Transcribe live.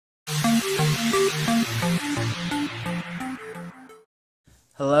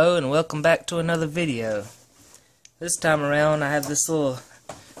Hello and welcome back to another video. This time around I have this little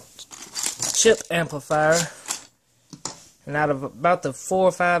chip amplifier, and out of about the 4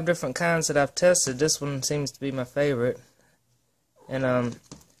 or 5 different kinds that I've tested, this one seems to be my favorite. And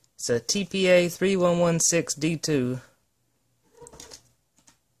it's a TPA3116D2,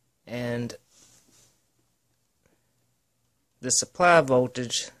 and the supply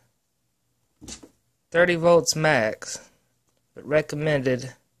voltage 30 volts max, but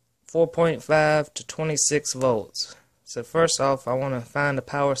recommended 4.5 to 26 volts. So first off, I want to find a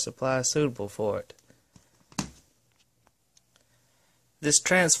power supply suitable for it. This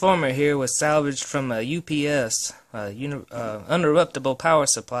transformer here was salvaged from a UPS, uninterruptible power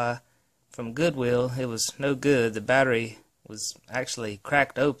supply from Goodwill. It was no good. The battery was actually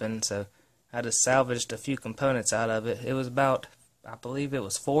cracked open, so I just salvaged a few components out of it. It was about, I believe it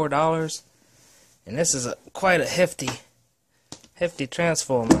was $4. And this is quite a hefty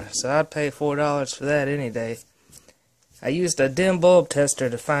transformer, so I'd pay $4 for that any day. I used a dim bulb tester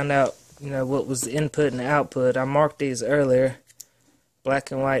to find out, what was the input and the output. I marked these earlier: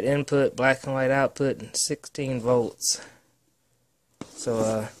 black and white input, black and white output, and 16 volts.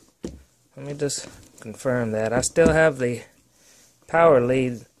 So let me just confirm that. I still have the power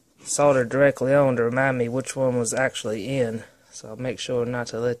lead soldered directly on to remind me which one was actually in, so I'll make sure not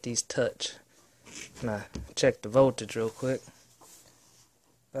to let these touch. And I check the voltage real quick.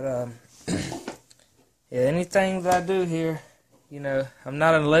 But yeah, anything that I do here, I'm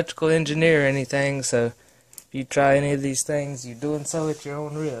not an electrical engineer or anything, so if you try any of these things, you're doing so at your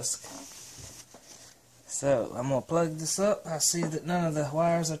own risk. So I'm gonna plug this up. I see that none of the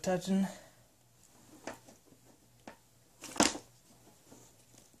wires are touching.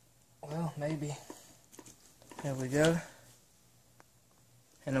 Well, maybe. There we go.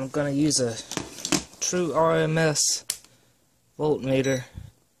 And I'm gonna use a true RMS voltmeter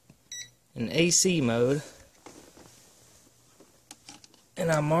in AC mode,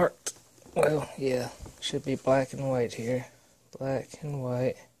 and I marked, well, yeah, should be black and white here, black and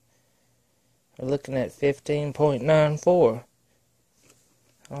white. We're looking at 15.94.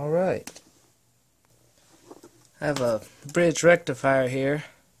 Alright, I have a bridge rectifier here,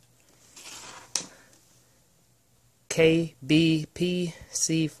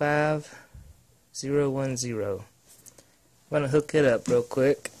 KBPC5010. I'm going to hook it up real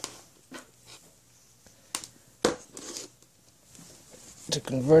quick to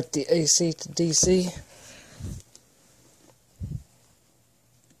convert the AC to DC.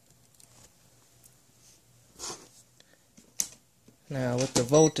 Now with the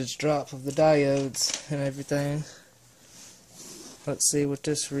voltage drop of the diodes and everything, let's see what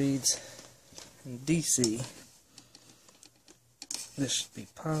this reads in DC. This should be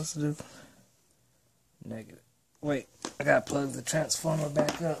positive, negative. Wait, I gotta plug the transformer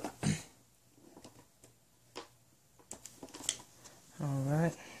back up.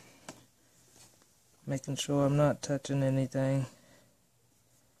 Alright. Making sure I'm not touching anything.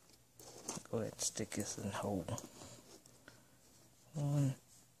 Go ahead and stick this in hold. 1,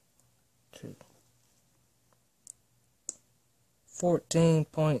 2.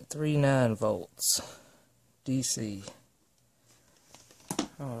 14.39 volts. DC.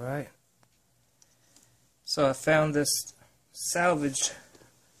 Alright. So I found this salvaged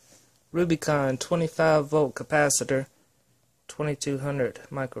Rubicon 25 volt capacitor, 2200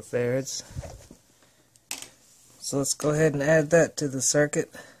 microfarads. So let's go ahead and add that to the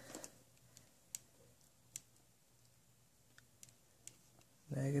circuit.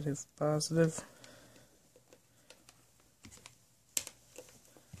 Negative, positive.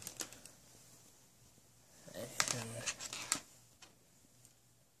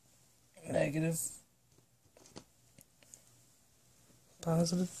 And negative.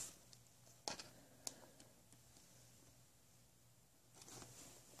 Positive.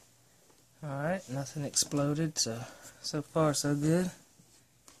 Alright, nothing exploded, so far so good.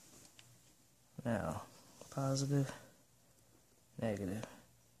 Now, positive, negative.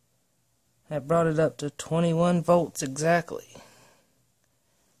 That brought it up to 21 volts exactly.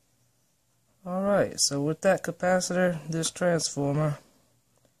 Alright, so with that capacitor, this transformer,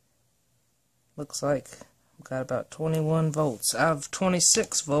 looks like I've got about 21 volts out of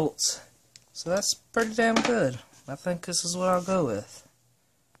 26 volts. So that's pretty damn good. I think this is what I'll go with.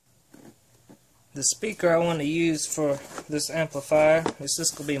 The speaker I want to use for this amplifier, it's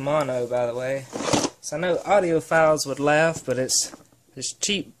just going to be mono, by the way. So I know audiophiles would laugh, but it's this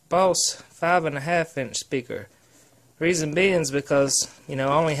cheap Boss 5.5-inch speaker. Reason being is because, I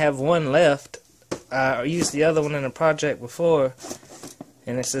only have one left. I used the other one in a project before,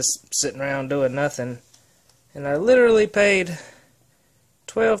 and it's just sitting around doing nothing. And I literally paid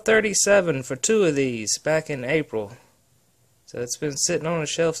 $12.37 for 2 of these back in April. So it's been sitting on the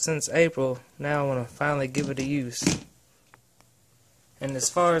shelf since April. Now I want to finally give it a use. And as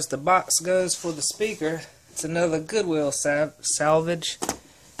far as the box goes for the speaker, it's another Goodwill salvage.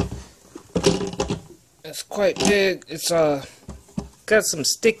 It's quite big. It's got some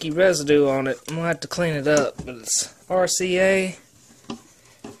sticky residue on it. I'm gonna have to clean it up, but it's RCA.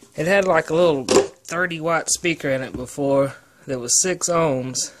 It had like a little 30-watt speaker in it before that was 6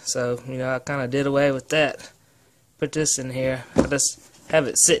 ohms, so you know I kind of did away with that. Put this in here. I just have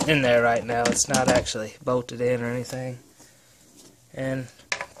it sitting in there right now. It's not actually bolted in or anything. And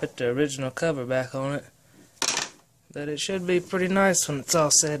put the original cover back on it. But it should be pretty nice when it's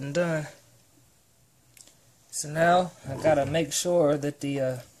all said and done. So now I gotta make sure that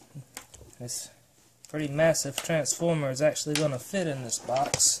this pretty massive transformer is actually gonna fit in this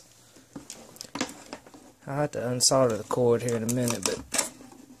box. I'll have to unsolder the cord here in a minute, but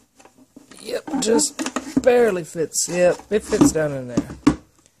yep, just barely fits. Yep, it fits down in there.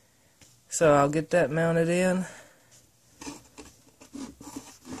 So I'll get that mounted in.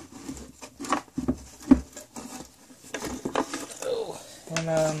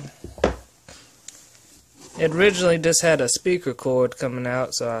 And it originally just had a speaker cord coming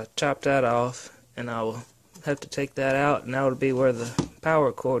out, so I chopped that off, and I will have to take that out, and that will be where the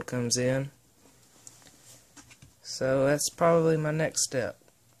power cord comes in. So that's probably my next step.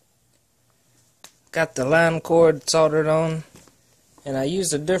 Got the line cord soldered on, and I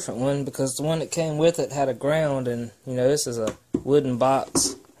used a different one because the one that came with it had a ground, and you know this is a wooden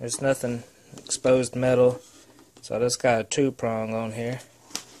box. There's nothing exposed metal, so I just got a 2-prong on here.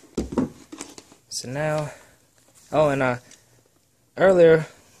 So now, oh, and earlier,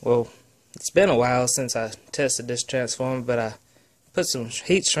 well, it's been a while since I tested this transformer, but I put some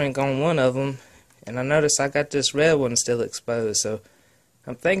heat shrink on one of them, and I noticed I got this red one still exposed, so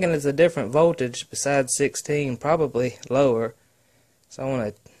I'm thinking it's a different voltage besides 16, probably lower. So I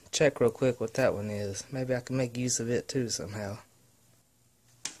want to check real quick what that one is. Maybe I can make use of it too somehow.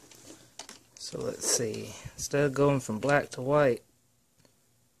 So let's see. Instead of going from black to white.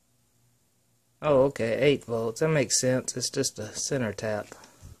 Oh, okay, 8 volts. That makes sense. It's just a center tap.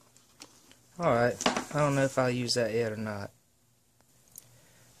 Alright, I don't know if I'll use that yet or not.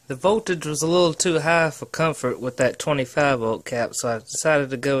 The voltage was a little too high for comfort with that 25 volt cap, so I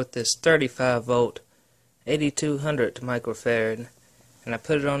decided to go with this 35 volt 8200 microfarad. And I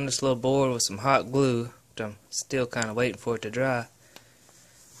put it on this little board with some hot glue, which I'm still kind of waiting for it to dry.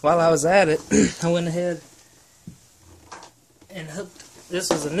 While I was at it, I went ahead and hooked. This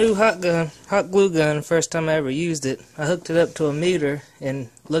was a new hot glue gun, the first time I ever used it. I hooked it up to a meter and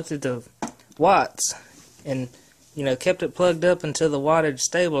looked at the watts, and you know, kept it plugged up until the wattage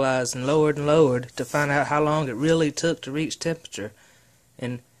stabilized and lowered to find out how long it really took to reach temperature.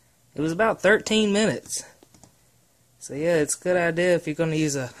 And it was about 13 minutes. So yeah, it's a good idea if you're going to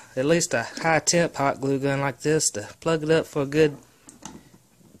use at least a high temp hot glue gun like this to plug it up for a good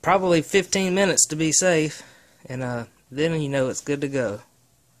probably 15 minutes to be safe, and then you know it's good to go.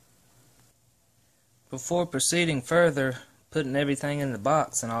 Before proceeding further, putting everything in the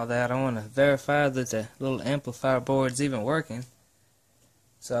box and all that, I want to verify that the little amplifier board's even working.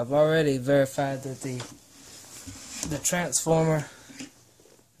 So I've already verified that the transformer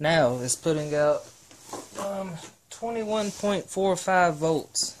now is putting out 21.45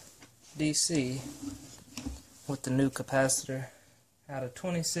 volts DC with the new capacitor out of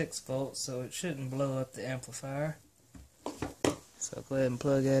 26 volts, so it shouldn't blow up the amplifier. So I'll go ahead and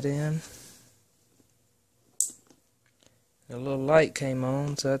plug that in. A little light came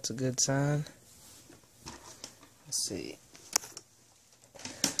on, so that's a good sign. Let's see.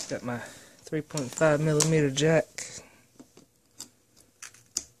 Got my 3.5mm jack.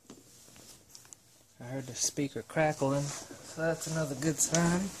 I heard the speaker crackling, so that's another good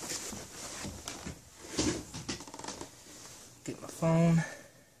sign. Get my phone.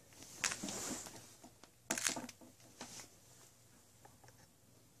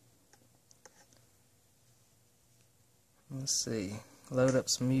 Let's see, load up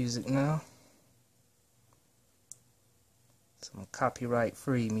some music now. Some copyright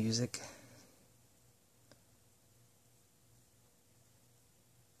free music.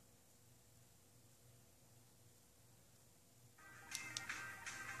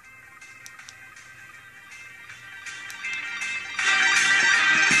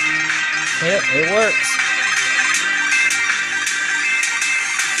 Yep, it works.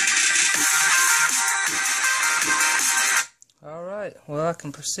 Alright, well I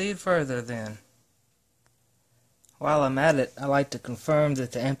can proceed further then. While I'm at it, I like to confirm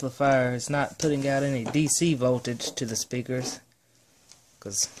that the amplifier is not putting out any DC voltage to the speakers.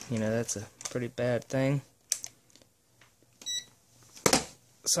 because, you know, that's a pretty bad thing.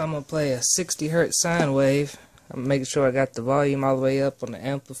 So I'm going to play a 60 hertz sine wave. I'm making sure I got the volume all the way up on the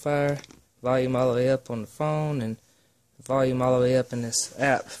amplifier, volume all the way up on the phone, and the volume all the way up in this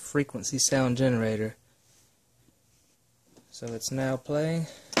app, frequency sound generator. So it's now playing.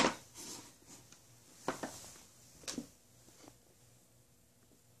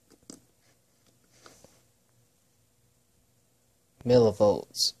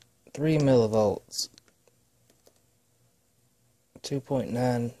 Millivolts, 3 millivolts,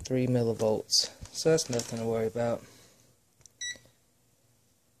 2.93 millivolts. So that's nothing to worry about.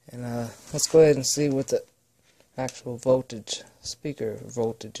 And let's go ahead and see what the actual voltage, speaker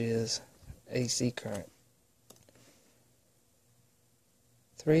voltage is. AC current.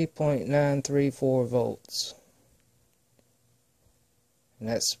 3.934 volts. And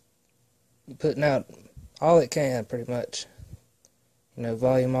that's putting out all it can, pretty much. You know,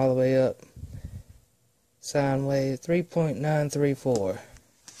 volume all the way up. Sine wave 3.934.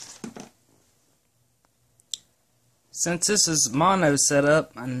 Since this is mono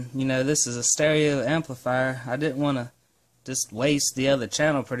setup, and you know this is a stereo amplifier, I didn't want to just waste the other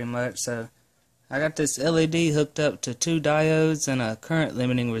channel pretty much, so I got this LED hooked up to 2 diodes and a current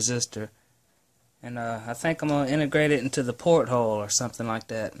limiting resistor, and I think I'm going to integrate it into the porthole or something like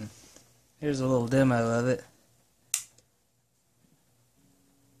that. And here's a little demo of it.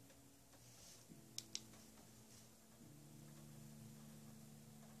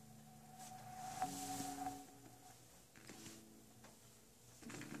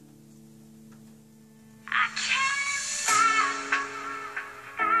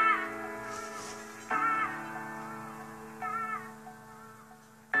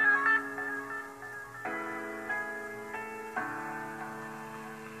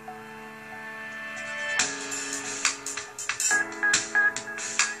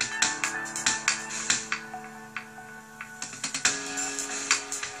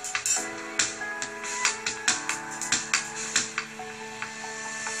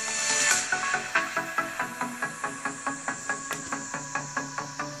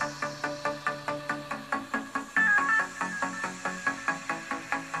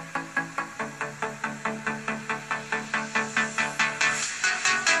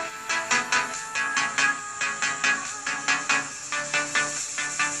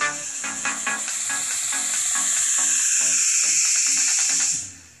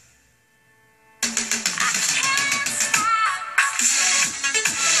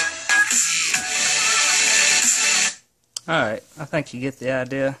 Alright, I think you get the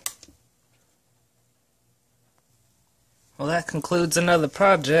idea. Well, that concludes another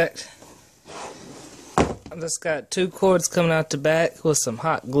project. I just got 2 cords coming out the back with some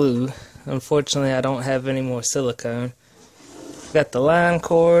hot glue. Unfortunately, I don't have any more silicone. Got the line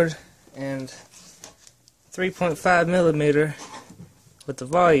cord and 3.5 millimeter with the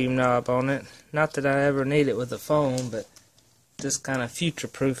volume knob on it. Not that I ever need it with a phone, but just kind of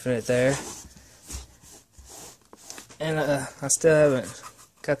future-proofing it there. And I still haven't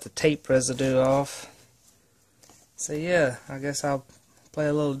got the tape residue off. So yeah, I guess I'll play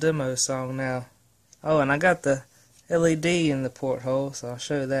a little demo song now. Oh, and I got the LED in the porthole, so I'll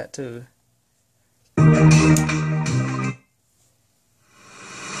show you that too.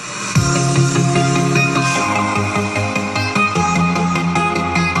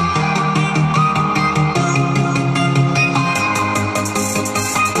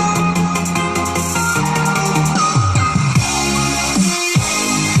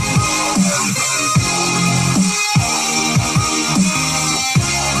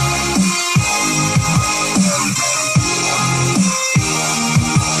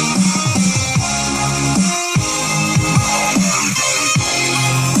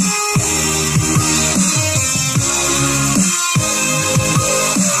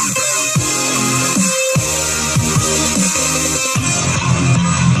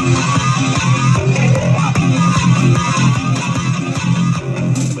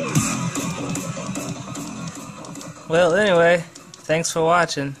 Well, anyway, thanks for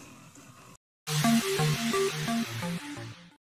watching.